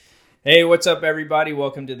Hey, what's up, everybody?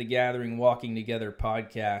 Welcome to the Gathering Walking Together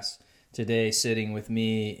podcast. Today, sitting with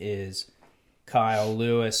me is Kyle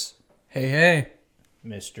Lewis, Hey.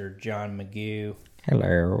 Mr. John McGew,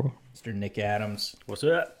 Hello. Mr. Nick Adams, What's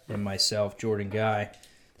up? and myself, Jordan Guy.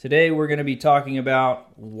 Today, we're going to be talking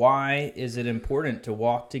about why is it important to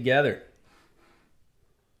walk together.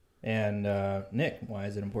 And Nick, why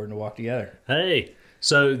is it important to walk together? Hey,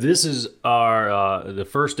 so this is our the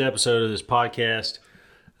first episode of this podcast.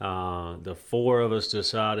 The four of us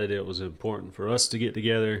decided it was important for us to get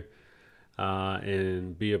together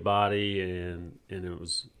and be a body, and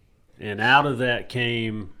out of that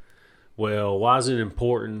came, well, why is it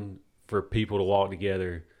important for people to walk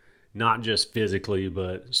together, not just physically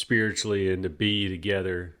but spiritually, and to be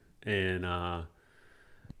together? And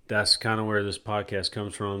that's kind of where this podcast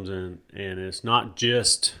comes from, and it's not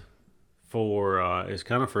just for it's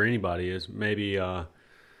kind of for anybody. It's maybe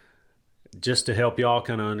just to help y'all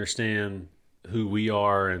kind of understand who we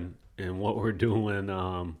are and what we're doing.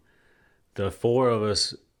 The four of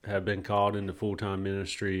us have been called into full-time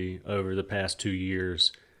ministry over the past 2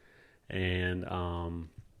 years, and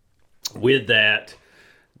with that,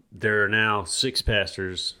 there are now 6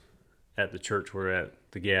 pastors at the church we're at,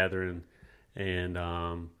 the Gathering, and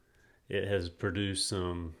it has produced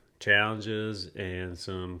some challenges and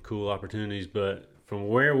some cool opportunities. But from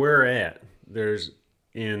where we're at, there's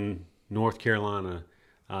in North Carolina,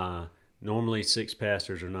 normally 6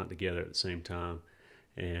 pastors are not together at the same time.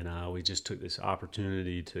 And we just took this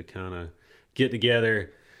opportunity to kind of get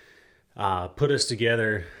together, put us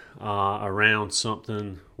together around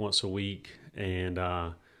something once a week. And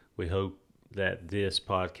we hope that this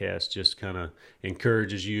podcast just kind of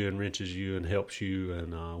encourages you, enriches you, and helps you.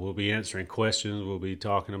 And we'll be answering questions. We'll be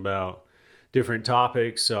talking about different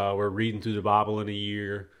topics. We're reading through the Bible in a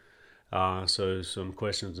year. So some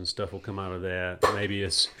questions and stuff will come out of that. Maybe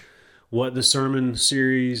it's what the sermon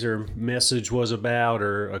series or message was about,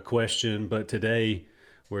 or a question. But today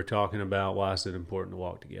we're talking about why is it important to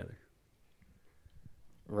walk together.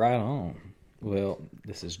 Right on. Well,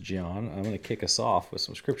 this is John. I'm going to kick us off with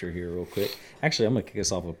some scripture here real quick. Actually, I'm going to kick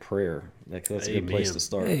us off with prayer. That's a good place to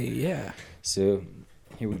start. Hey, yeah. So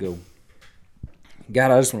here we go.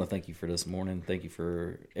 God, I just want to thank you for this morning. Thank you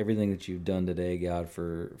for everything that you've done today, God,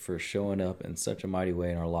 for showing up in such a mighty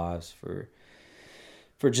way in our lives, for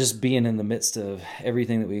just being in the midst of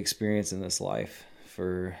everything that we experience in this life,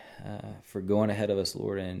 for going ahead of us,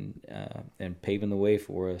 Lord, and paving the way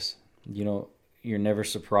for us. You know, you're never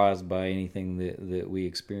surprised by anything that we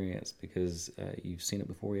experience because you've seen it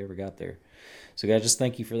before we ever got there. So God, just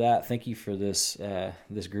thank you for that. Thank you for this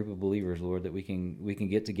group of believers, Lord, that we can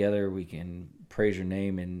get together, we can praise your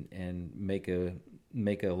name and make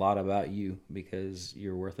a lot about you because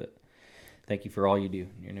you're worth it. Thank you for all you do.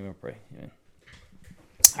 In your name I pray. Amen.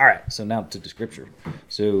 All right, so now to the scripture.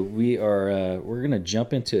 So we're going to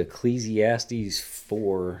jump into Ecclesiastes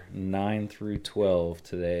 4:9 through 12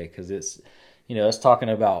 today because it's talking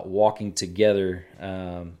about walking together.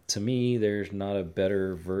 To me, there's not a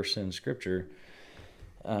better verse in Scripture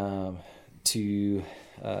to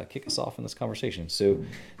kick us off in this conversation. So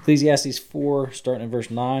Ecclesiastes 4, starting in verse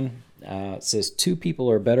 9, it says, 2 people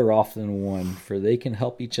are better off than one, for they can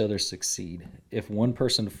help each other succeed. If one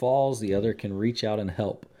person falls, the other can reach out and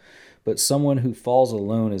help. But someone who falls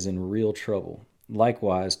alone is in real trouble.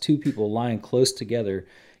 Likewise, 2 people lying close together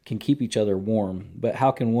can keep each other warm, but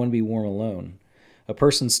how can one be warm alone? A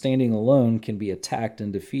person standing alone can be attacked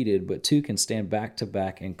and defeated, but 2 can stand back to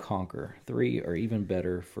back and conquer. 3 are even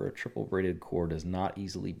better, for a triple-braided cord is not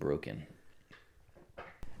easily broken.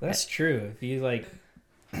 That's true. If you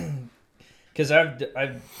because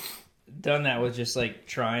I've done that with just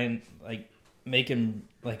trying making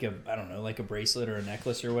like a bracelet or a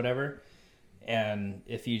necklace or whatever, and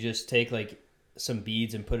if you just take some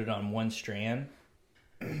beads and put it on one strand,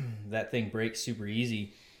 that thing breaks super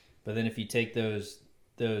easy. But then if you take those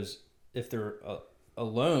if they're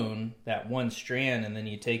alone, that one strand, and then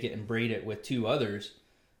you take it and braid it with 2 others,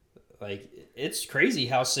 it's crazy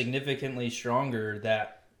how significantly stronger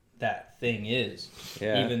that thing is.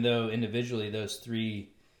 Yeah. Even though individually those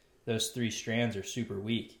three strands are super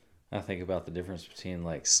weak. I think about the difference between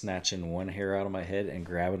snatching one hair out of my head and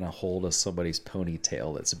grabbing a hold of somebody's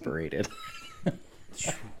ponytail that's braided.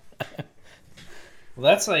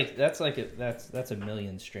 Well, that's a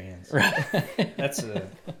million strands. Right. That's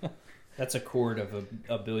a cord of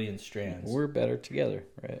a billion strands. We're better together,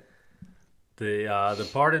 right? The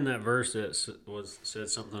part in that verse that said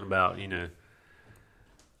something about when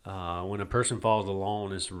a person falls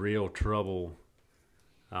alone, it's real trouble.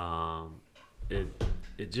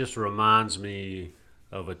 It just reminds me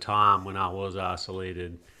of a time when I was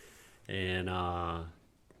isolated, and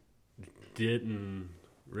didn't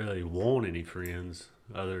really want any friends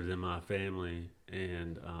other than my family.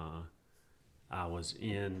 And I was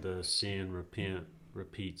in the sin, repent,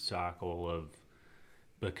 repeat cycle of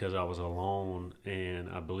because I was alone, and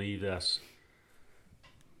I believe that's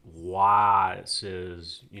why it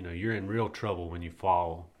says, you're in real trouble when you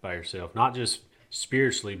fall by yourself. Not just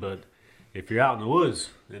spiritually, but if you're out in the woods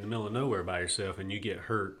in the middle of nowhere by yourself and you get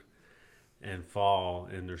hurt and fall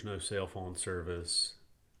and there's no cell phone service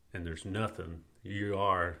and there's nothing, you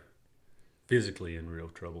are physically in real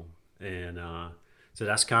trouble. And so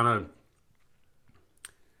that's kind of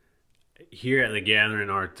here at the gathering.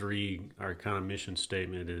 Our kind of mission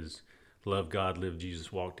statement is love God, live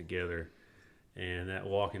Jesus, walk together. And that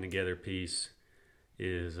walking together piece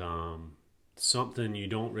is something you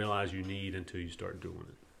don't realize you need until you start doing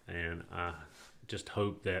it. And I just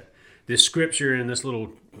hope that this scripture and this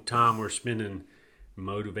little time we're spending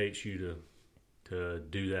motivates you to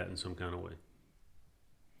do that in some kind of way.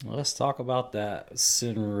 Let's talk about that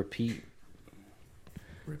sin and repeat.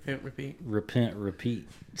 Repent, repeat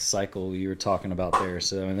cycle you were talking about there.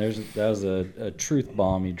 So, I mean, that was a truth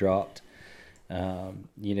bomb you dropped. Why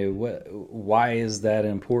is that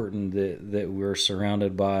important that we're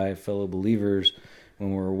surrounded by fellow believers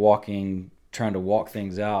when we're trying to walk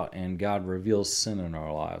things out and God reveals sin in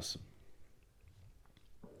our lives?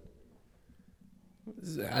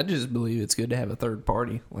 I just believe it's good to have a third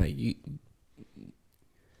party.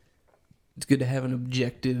 It's good to have an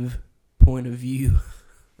objective point of view.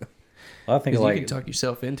 I think you can talk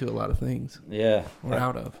yourself into a lot of things. Yeah. Or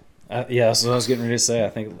out of. Yeah, that's what I was getting ready to say. I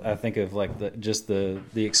think of like the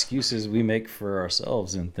excuses we make for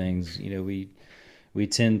ourselves and things. We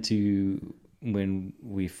tend to, when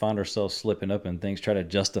we find ourselves slipping up in things, try to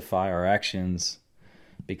justify our actions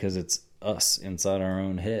because it's us inside our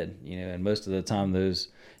own head. And most of the time, those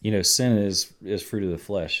sin is fruit of the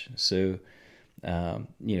flesh. So,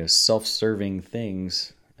 self-serving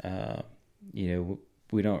things.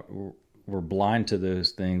 We're blind to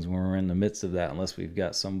those things when we're in the midst of that, unless we've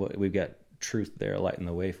got truth there lighting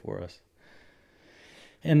the way for us.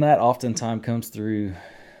 And that oftentimes comes through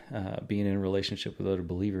being in a relationship with other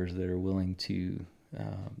believers that are willing to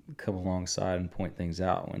come alongside and point things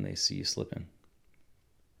out when they see you slipping.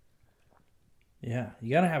 Yeah,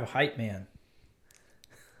 you gotta have a hype man.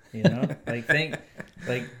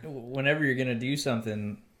 Whenever you're gonna do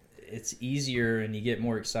something, it's easier and you get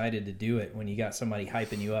more excited to do it when you got somebody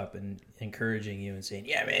hyping you up and encouraging you and saying,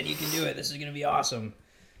 yeah, man, you can do it. This is going to be awesome.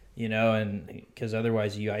 And because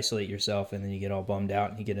otherwise you isolate yourself and then you get all bummed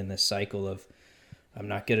out and you get in this cycle of, I'm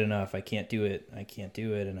not good enough. I can't do it. And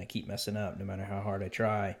I keep messing up no matter how hard I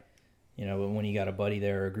try. But when you got a buddy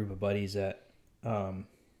there or a group of buddies that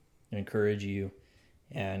encourage you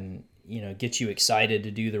and, get you excited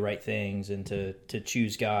to do the right things and to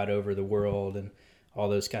choose God over the world and all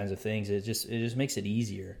those kinds of things, it just makes it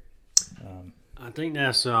easier. I think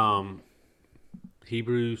that's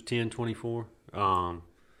Hebrews 10:24.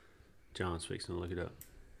 John's fixing to look it up.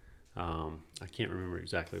 I can't remember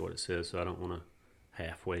exactly what it says, so I don't want to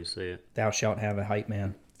halfway say it. Thou shalt have a hype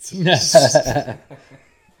man.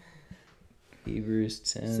 Hebrews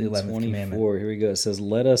 10:24. Here we go. It says,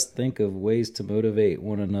 let us think of ways to motivate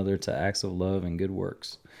one another to acts of love and good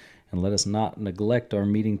works. And let us not neglect our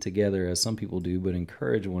meeting together as some people do, but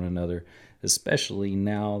encourage one another, especially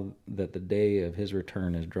now that the day of his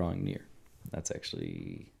return is drawing near. That's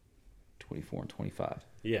actually 24 and 25.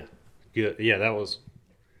 Yeah, good. Yeah, that was,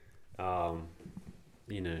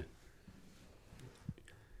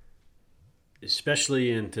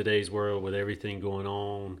 especially in today's world with everything going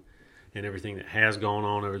on and everything that has gone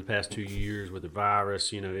on over the past 2 years with the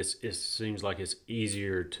virus, it seems like it's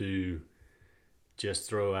easier to just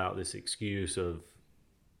throw out this excuse of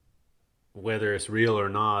whether it's real or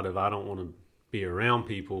not, of I don't want to be around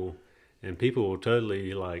people, and people will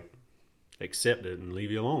totally accept it and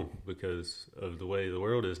leave you alone because of the way the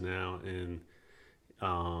world is now. And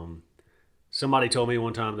somebody told me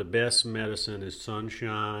one time the best medicine is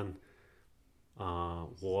sunshine,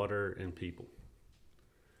 water, and people.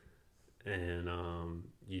 And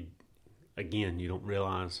you don't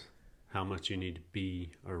realize how much you need to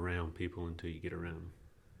be around people until you get around them.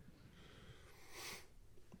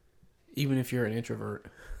 Even if you're an introvert.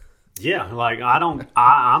 Yeah,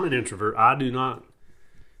 I'm an introvert. I do not,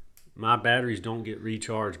 my batteries don't get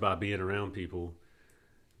recharged by being around people.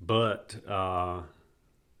 But, I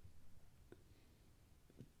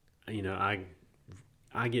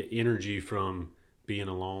get energy from being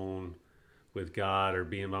alone with God or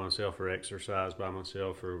being by myself or exercise by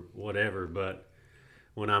myself or whatever. But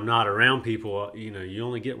when I'm not around people, you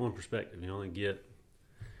only get one perspective. You only get,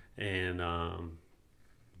 and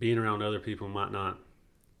being around other people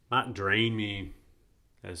might drain me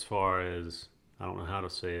as far as, I don't know how to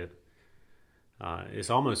say it. It's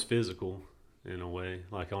almost physical in a way.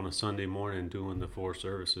 Like on a Sunday morning doing the 4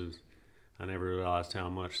 services, I never realized how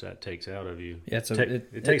much that takes out of you. Yeah,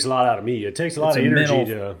 it takes a lot out of me. It takes a lot of energy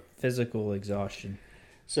to physical exhaustion.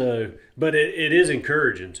 So, but it is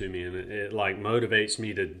encouraging to me, and it like motivates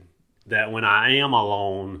me to that when I am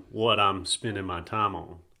alone, what I'm spending my time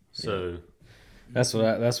on. So that's what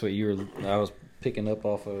I was picking up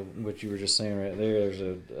off of what you were just saying right there. There's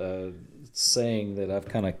a saying that I've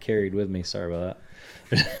kind of carried with me. Sorry about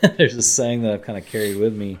that. There's a saying that I've kind of carried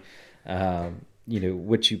with me.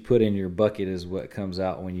 What you put in your bucket is what comes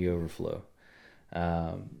out when you overflow.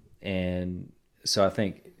 And so I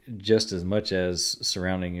think just as much as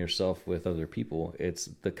surrounding yourself with other people, it's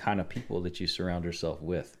the kind of people that you surround yourself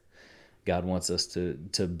with. God wants us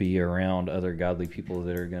to be around other godly people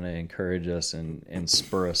that are going to encourage us and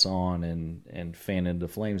spur us on and fan into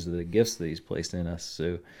flames of the gifts that He's placed in us.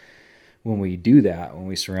 So when we do that, when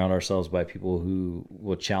we surround ourselves by people who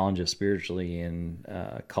will challenge us spiritually and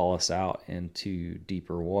call us out into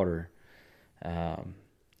deeper water,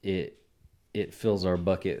 it fills our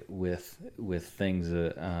bucket with things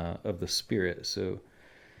of the Spirit. So,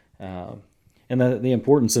 and the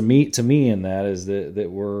importance of to me in that is that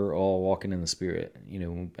we're all walking in the Spirit.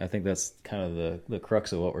 I think that's kind of the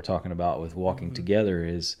crux of what we're talking about with walking together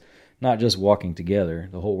is not just walking together.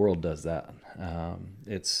 The whole world does that.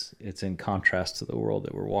 It's in contrast to the world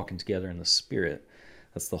that we're walking together in the Spirit.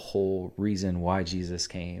 That's the whole reason why Jesus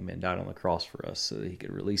came and died on the cross for us, so that He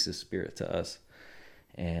could release His Spirit to us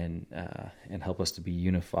and help us to be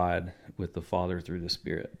unified with the Father through the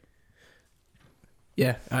Spirit.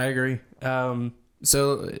 Yeah, I agree.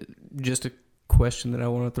 So just a question that I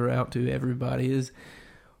want to throw out to everybody is,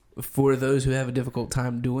 for those who have a difficult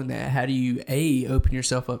time doing that, how do you open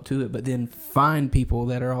yourself up to it, but then find people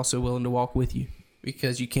that are also willing to walk with you?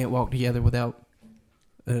 Because you can't walk together without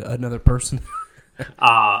another person.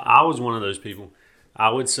 I was one of those people. I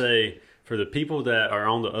would say for the people that are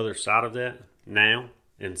on the other side of that now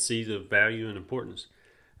and see the value and importance,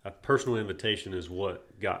 a personal invitation is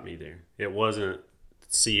what got me there. It wasn't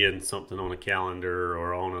seeing something on a calendar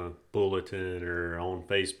or on a bulletin or on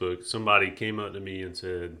Facebook. Somebody came up to me and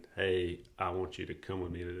said, "Hey, I want you to come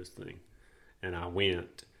with me to this thing." And I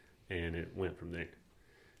went, and it went from there.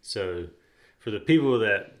 So for the people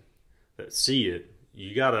that see it,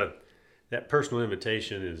 that personal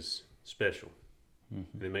invitation is special.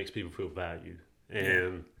 Mm-hmm. And it makes people feel valued.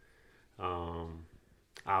 And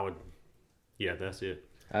that's it.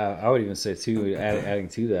 I would even say too, adding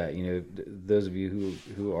to that, those of you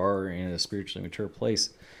who are in a spiritually mature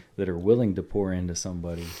place that are willing to pour into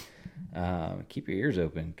somebody, keep your ears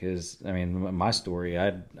open, because my story,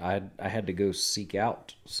 I had to go seek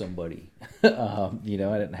out somebody. I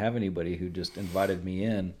didn't have anybody who just invited me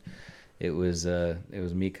in. It was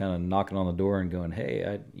me kind of knocking on the door and going, "Hey,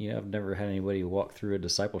 I've never had anybody walk through a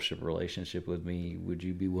discipleship relationship with me. Would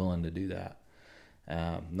you be willing to do that?"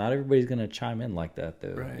 Not everybody's going to chime in like that,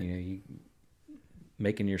 though. Right. You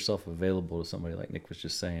making yourself available to somebody, like Nick was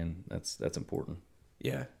just saying, that's important.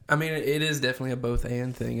 Yeah, it is definitely a both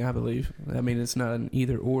and thing, I believe. It's not an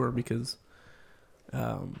either or, because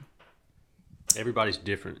everybody's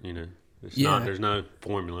different. There's no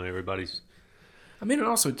formula. Everybody's. And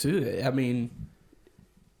also too,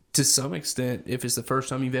 to some extent, if it's the first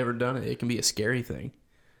time you've ever done it, it can be a scary thing.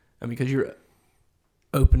 Because you're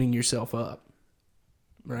opening yourself up.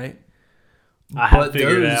 Right? I have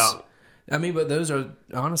figured it out. But those are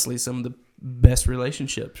honestly some of the best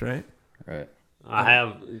relationships, right? Right. I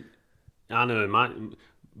know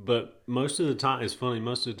but most of the time, it's funny,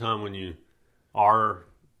 most of the time when you are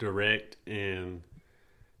direct and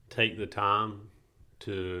take the time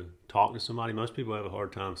to talk to somebody, most people have a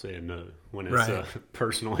hard time saying no when it's a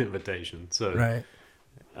personal invitation. So right.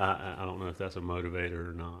 I don't know if that's a motivator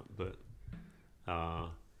or not, but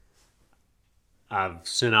I've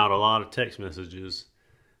sent out a lot of text messages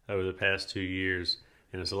over the past 2 years,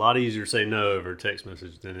 and it's a lot easier to say no over a text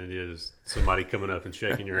message than it is somebody coming up and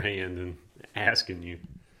shaking your hand and asking you.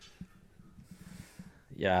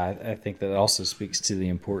 Yeah, I think that also speaks to the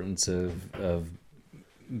importance of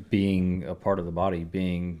being a part of the body,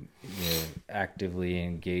 being actively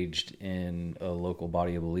engaged in a local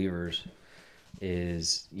body of believers.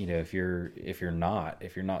 Is if you're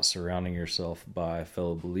not surrounding yourself by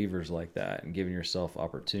fellow believers like that and giving yourself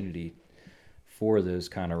opportunity for those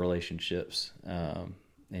kind of relationships, and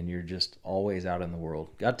you're just always out in the world.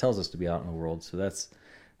 God tells us to be out in the world, so that's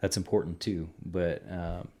important too. But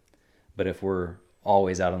if we're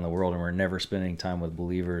always out in the world and we're never spending time with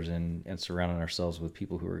believers and surrounding ourselves with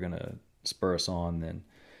people who are going to spur us on, then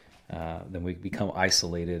we become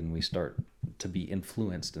isolated and we start to be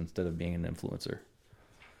influenced instead of being an influencer.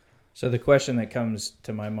 So the question that comes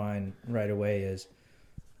to my mind right away is,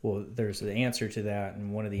 well, there's the answer to that,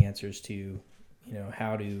 and one of the answers to, you know,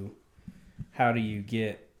 how do you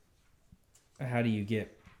get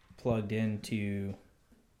plugged into,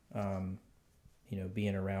 you know,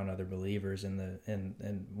 being around other believers,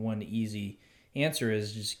 and one easy answer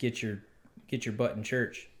is just get your butt in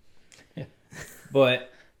church. Yeah.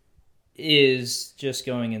 But is just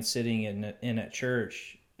going and sitting in a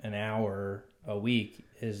church an hour a week,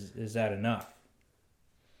 is that enough?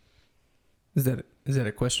 Is that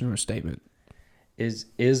a question or a statement?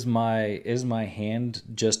 Is my hand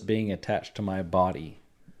just being attached to my body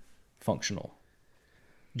functional?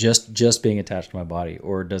 Just being attached to my body,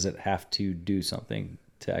 or does it have to do something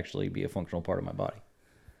to actually be a functional part of my body?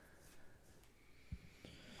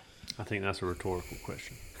 I think that's a rhetorical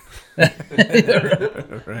question. Right.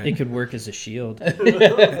 It could work as a shield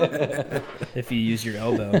if you use your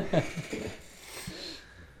elbow.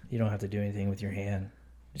 You don't have to do anything with your hand.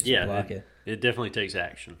 Just block it. It definitely takes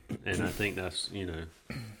action, and I think that's, you know,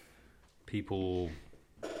 people.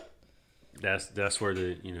 That's where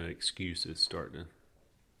the, you know, excuses start to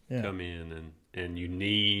come in, and you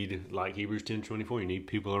need, like Hebrews 10:24, you need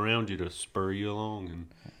people around you to spur you along and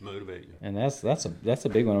motivate you. And that's a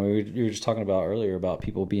big one. We were just talking about earlier about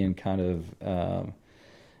people being kind of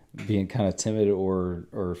timid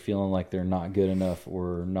or feeling like they're not good enough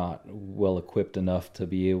or not well equipped enough to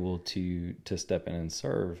be able to step in and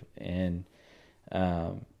serve. And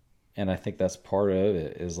I think that's part of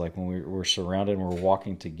it, is like when we're surrounded and we're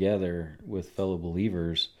walking together with fellow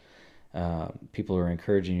believers, people are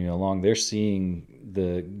encouraging you along. They're seeing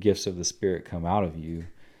the gifts of the Spirit come out of you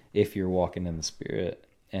if you're walking in the Spirit.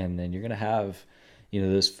 And then you're going to have, you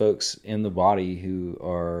know, those folks in the body who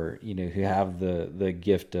are, you know, who have the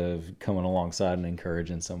gift of coming alongside and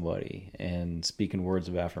encouraging somebody and speaking words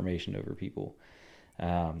of affirmation over people.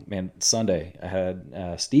 Man, Sunday I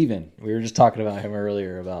had Steven. We were just talking about him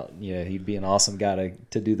earlier about, you know, he'd be an awesome guy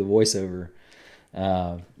to do the voiceover.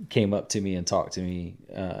 Came up to me and talked to me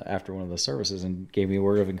after one of the services and gave me a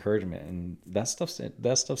word of encouragement, and that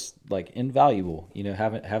stuff's like invaluable. You know,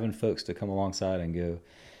 having folks to come alongside and go,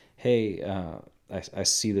 hey, I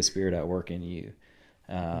see the Spirit at work in you.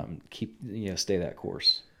 Stay that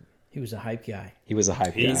course. He was a hype guy. He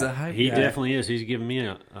Definitely is. He's given me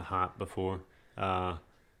a hype before.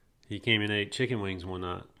 He came and ate chicken wings one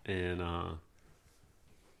night, and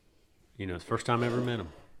you know, it's the first time I ever met him.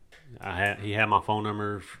 He had my phone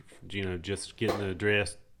number, you know, just getting the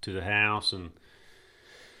address to the house, and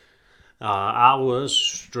I was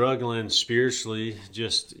struggling spiritually,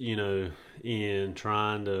 just, you know, in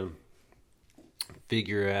trying to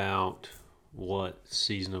figure out what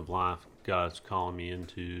season of life God's calling me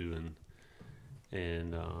into,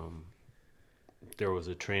 and there was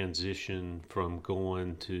a transition from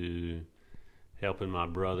going to helping my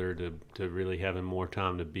brother to really having more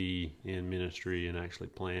time to be in ministry and actually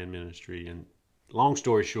plan ministry. And long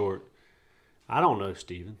story short, I don't know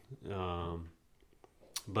Steven.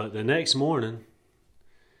 But the next morning,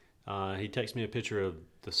 he texts me a picture of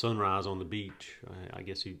the sunrise on the beach. I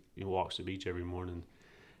guess he walks the beach every morning.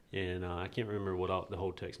 And I can't remember what the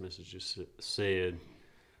whole text message just said,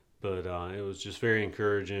 but it was just very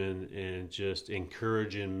encouraging, and just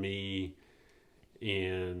encouraging me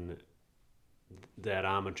in that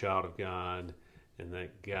I'm a child of God, and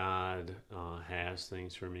that God has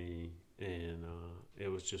things for me. And it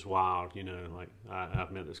was just wild, you know, like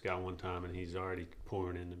I've met this guy one time and he's already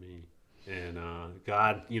pouring into me. And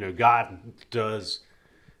God does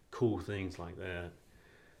cool things like that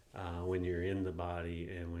when you're in the body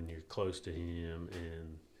and when you're close to Him,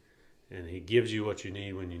 and He gives you what you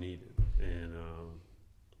need when you need it. And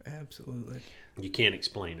absolutely, you can't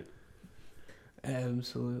explain it.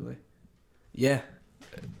 Absolutely. Yeah,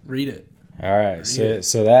 read it. All right,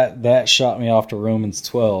 so that shot me off to Romans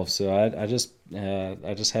 12. So I just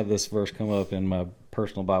had this verse come up in my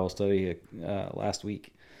personal Bible study last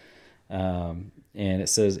week, and it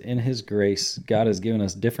says, "In His grace, God has given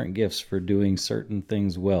us different gifts for doing certain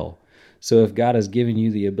things well. So if God has given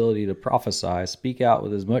you the ability to prophesy, speak out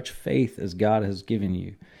with as much faith as God has given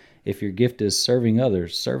you. If your gift is serving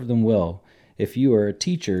others, serve them well. If you are a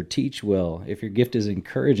teacher, teach well. If your gift is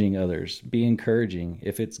encouraging others, be encouraging.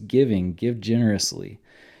 If it's giving, give generously.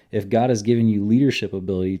 If God has given you leadership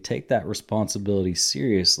ability, take that responsibility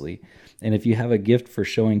seriously. And if you have a gift for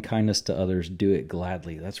showing kindness to others, do it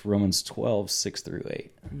gladly." That's Romans 12, 6 through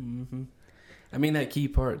 8. Mm-hmm. I mean, that key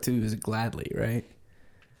part too is gladly, right?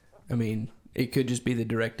 I mean, it could just be the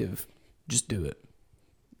directive, just do it,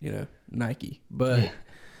 Nike. But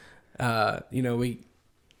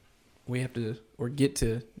we have to, or get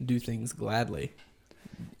to do things gladly,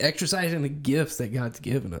 exercising the gifts that God's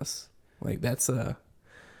given us. Like that's a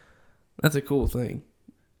cool thing.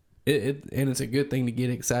 And it's a good thing to get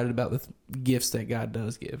excited about the gifts that God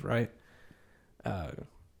does give, right?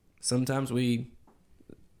 Sometimes we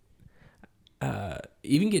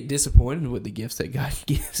even get disappointed with the gifts that God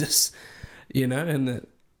gives us, and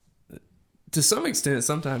to some extent,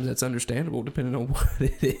 sometimes that's understandable depending on what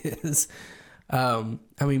it is.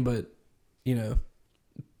 But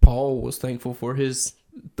Paul was thankful for his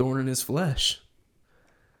thorn in his flesh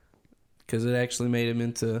because it actually made him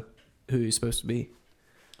into who he's supposed to be.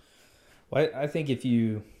 Well, I think it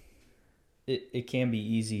can be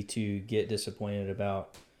easy to get disappointed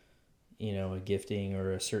about, a gifting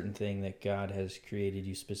or a certain thing that God has created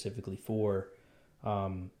you specifically for.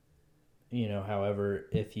 However,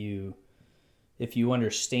 if you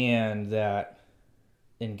understand that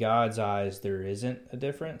in God's eyes there isn't a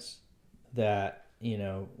difference, that,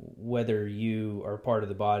 whether you are part of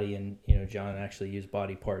the body, and, John actually used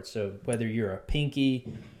body parts. So whether you're a pinky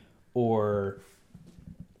or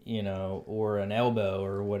an elbow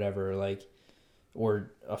or whatever,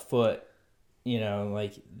 or a foot,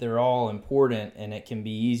 they're all important, and it can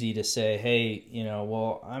be easy to say, hey,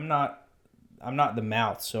 well, I'm not the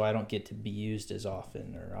mouth, so I don't get to be used as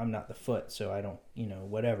often, or I'm not the foot, so I don't,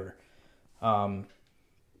 whatever.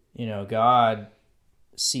 God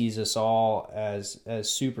sees us all as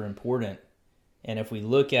super important. And if we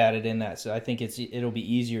look at it in that, so I think it'll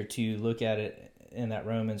be easier to look at it in that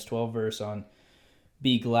Romans 12 verse on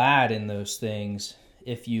be glad in those things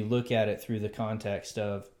if you look at it through the context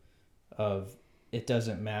of it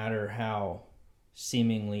doesn't matter how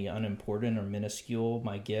seemingly unimportant or minuscule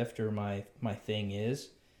my gift or my thing is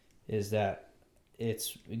that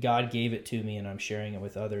it's God gave it to me and I'm sharing it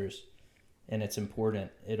with others, and it's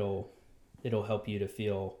important. It'll help you to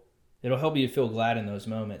feel glad in those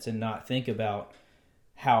moments and not think about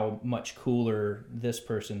how much cooler this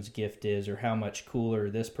person's gift is or how much cooler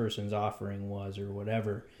this person's offering was or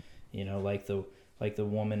whatever. Like the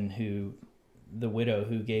woman the widow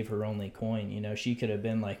who gave her only coin, she could have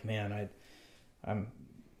been like, man, I'm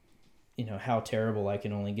how terrible, I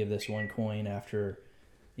can only give this one coin after,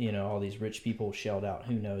 all these rich people shelled out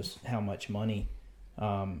who knows how much money.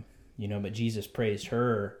 But Jesus praised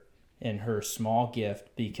her in her small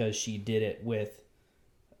gift because she did it with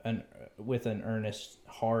an earnest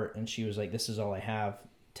heart, and she was like, this is all I have,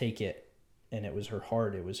 take it. And it was her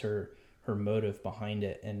heart, it was her motive behind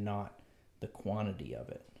it, and not the quantity of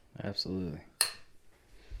it. Absolutely.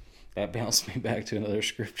 That bounced me back to another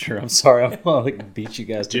scripture. I'm sorry, I'm going to beat you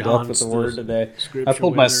guys to death with the word today. I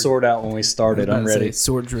pulled my sword out when we started. I'm ready.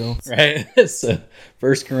 Sword drill. Right? So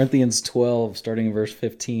 1 Corinthians 12, starting in verse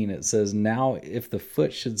 15, it says, now if the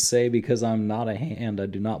foot should say, because I'm not a hand, I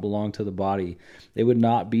do not belong to the body, it would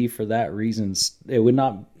not for that reason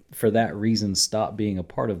stop being a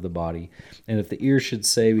part of the body. And if the ear should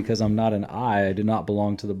say, because I'm not an eye, I do not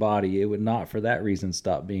belong to the body, it would not for that reason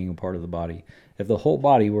stop being a part of the body. If the whole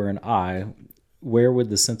body were an eye, where would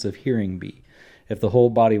the sense of hearing be? If the whole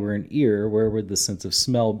body were an ear, where would the sense of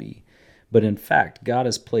smell be? But in fact, God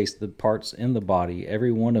has placed the parts in the body,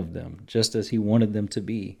 every one of them, just as he wanted them to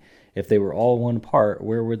be. If they were all one part,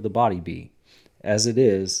 where would the body be? As it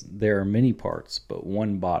is, there are many parts, but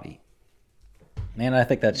one body. Man, I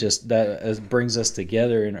think that brings us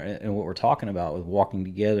together in what we're talking about with walking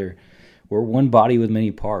together. We're one body with many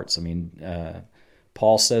parts. I mean,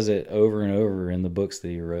 Paul says it over and over in the books that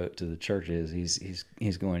he wrote to the churches.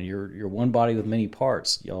 He's going, you're one body with many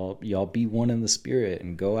parts. Y'all be one in the spirit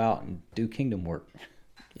and go out and do kingdom work.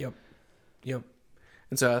 Yep.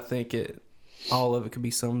 And so I think all of it could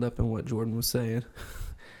be summed up in what Jordan was saying.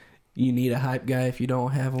 You need a hype guy if you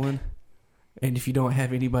don't have one. And if you don't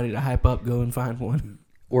have anybody to hype up, go and find one.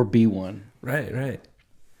 Or be one. Right.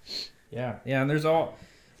 Yeah, and there's all,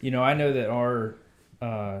 I know that our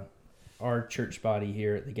church body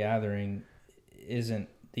here at the Gathering isn't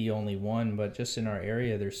the only one, but just in our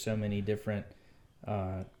area, there's so many different,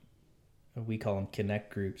 we call them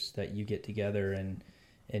connect groups that you get together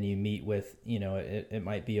and you meet with, it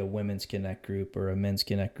might be a women's connect group or a men's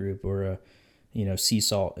connect group or a, Sea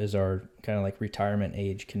Salt is our kind of like retirement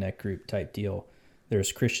age connect group type deal.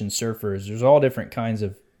 There's Christian surfers. There's all different kinds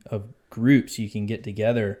of groups you can get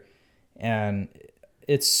together. And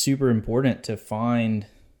it's super important to find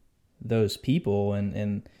those people.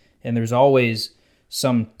 And there's always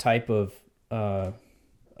some type of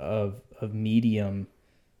medium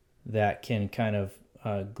that can kind of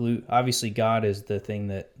glue. Obviously, God is the thing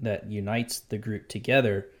that unites the group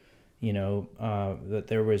together. That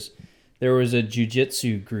there was a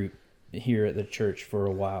jiu-jitsu group here at the church for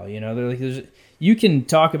a while. They're like, you can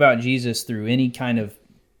talk about Jesus through any kind of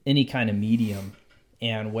medium,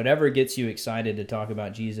 and whatever gets you excited to talk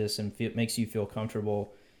about Jesus and makes you feel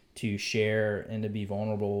comfortable to share and to be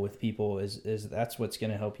vulnerable with people is that's what's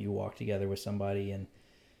going to help you walk together with somebody, and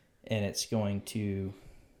it's going to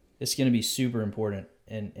be super important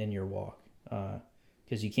in your walk,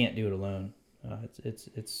 because you can't do it alone.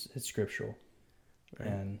 It's scriptural. Right.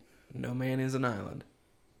 And no man is an island.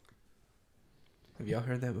 Have y'all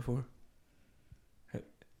heard that before?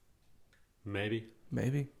 Maybe.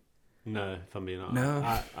 No, if I'm being honest.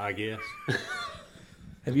 No. I guess.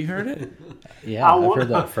 Have you heard it? Yeah, I've heard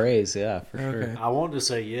that phrase. Yeah, for Okay. sure. I wanted to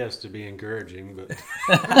say yes to be encouraging, but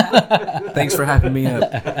Thanks for hyping me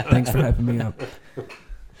up.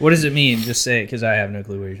 what does it mean? Just say it, because I have no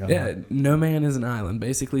clue what you're talking Yeah, about. no man is an island.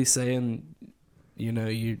 Basically saying,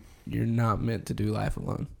 you're not meant to do life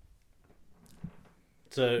alone.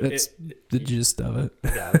 so That's the gist of it.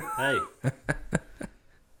 got it. Hey,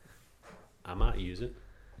 I might use it.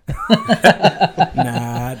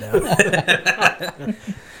 Nah, I don't.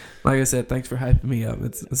 Like I said, thanks for hyping me up.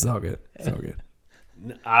 It's all good. It's all good.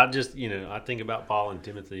 I just, I think about Paul and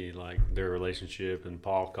Timothy, like their relationship, and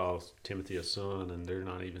Paul calls Timothy a son, and they're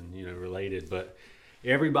not even, related, but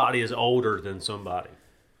everybody is older than somebody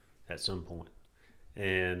at some point.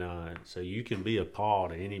 And so you can be a Paul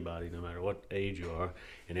to anybody, no matter what age you are,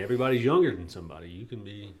 and everybody's younger than somebody. You can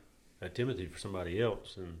be a Timothy for somebody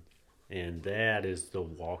else, and that is the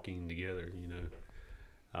walking together,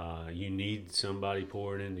 you need somebody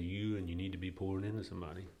pouring into you, and you need to be pouring into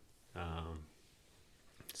somebody.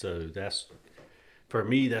 So that's, for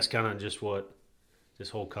me, that's kind of just what this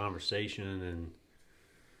whole conversation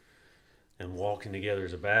and walking together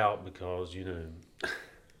is about, because,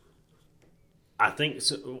 I think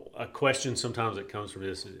a question sometimes that comes from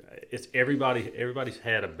this is, it's everybody's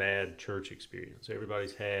had a bad church experience.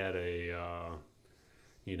 Everybody's had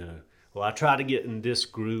well, I try to get in this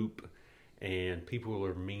group and people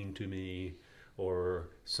are mean to me, or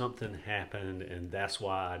something happened and that's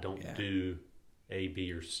why I don't do A,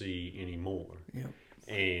 B, or C anymore. Yep.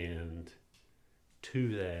 And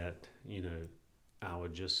to that, I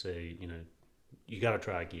would just say, you got to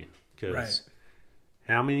try again. Because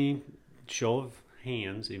how many, show of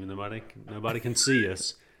hands, even though nobody can see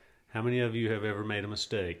us, how many of you have ever made a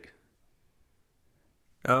mistake?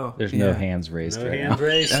 Oh, There's no hands raised No right hands now.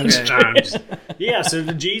 raised. Okay. So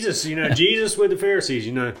Jesus, Jesus with the Pharisees,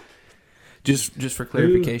 Just for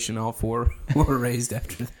clarification, all four were raised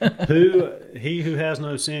after that. he who has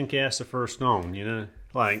no sin casts the first stone.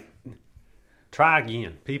 Like, try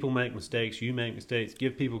again. People make mistakes. You make mistakes.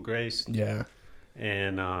 Give people grace. Yeah.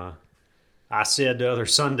 And I said the other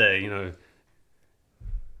Sunday,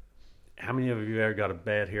 how many of you ever got a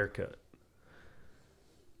bad haircut?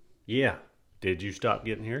 Yeah. Did you stop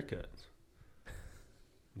getting haircuts?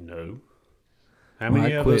 No. How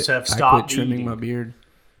many of us have I stopped quit trimming eating? my beard.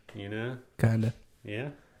 Kinda. Yeah.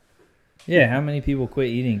 Yeah, how many people quit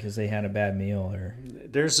eating because they had a bad meal? Or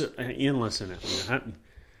There's an endless in it.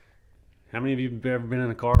 How many of you have ever been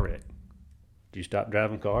in a car wreck? Did you stop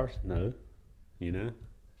driving cars? No.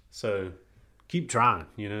 So keep trying.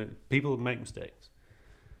 People make mistakes.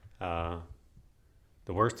 The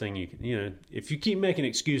worst thing you can, if you keep making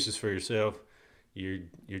excuses for yourself,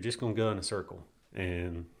 you're just going to go in a circle,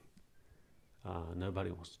 and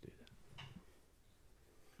nobody wants to do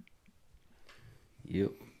that.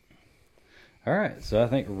 Yep. All right, so I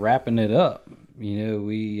think wrapping it up, we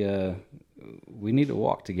need to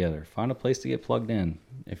walk together. Find a place to get plugged in.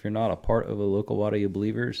 If you're not a part of a local body of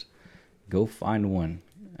believers, go find one.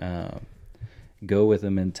 Go with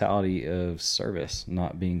a mentality of service,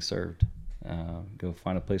 not being served. Go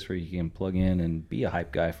find a place where you can plug in and be a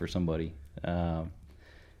hype guy for somebody.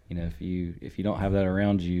 If you don't have that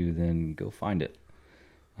around you, then go find it.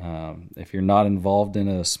 If you're not involved in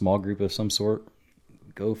a small group of some sort,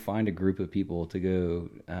 go find a group of people to go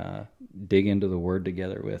dig into the Word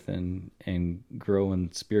together with and grow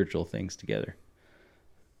in spiritual things together.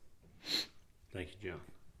 Thank you, John.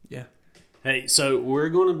 Yeah. Hey, so we're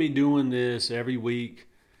going to be doing this every week.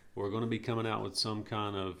 We're going to be coming out with some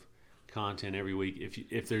kind of content every week.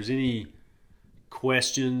 If there's any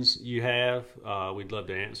questions you have, we'd love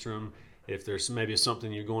to answer them. If there's maybe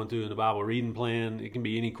something you're going through in the Bible reading plan, it can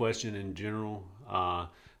be any question in general.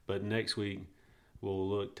 But next week, we'll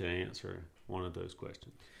look to answer one of those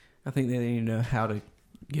questions. I think they need to know how to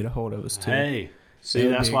get a hold of us too. Hey, see, That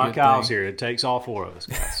would that's be a why good Kyle's thing. here. It takes all four of us,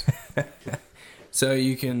 guys. So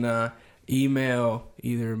you can email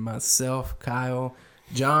either myself, Kyle,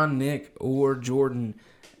 John, Nick, or Jordan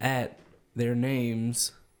at their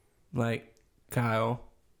names, like Kyle,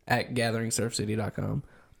 at gatheringsurfcity.com.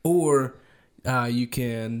 Or you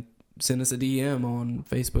can send us a DM on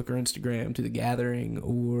Facebook or Instagram to The Gathering,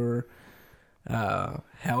 or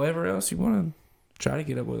however else you want to try to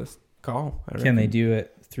get up with us. Call. Can they do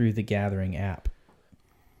it through the Gathering app?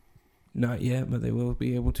 Not yet, but they will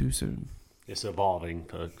be able to soon. It's evolving,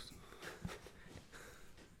 folks.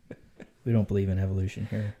 We don't believe in evolution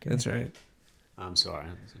here. Okay? That's right. I'm sorry.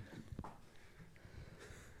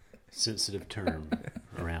 Sensitive term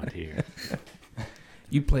around here.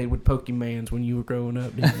 You played with Pokemans when you were growing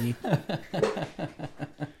up, didn't you?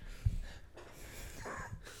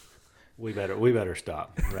 We better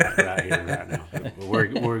stop right here, right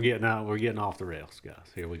now. We're getting off the rails, guys.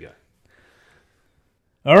 Here we go.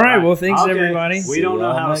 All right. Well, thanks, everybody. We don't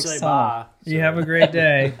know how to next say time. bye. You have a great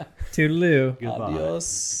day. Toodaloo. Goodbye.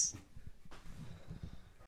 Adios.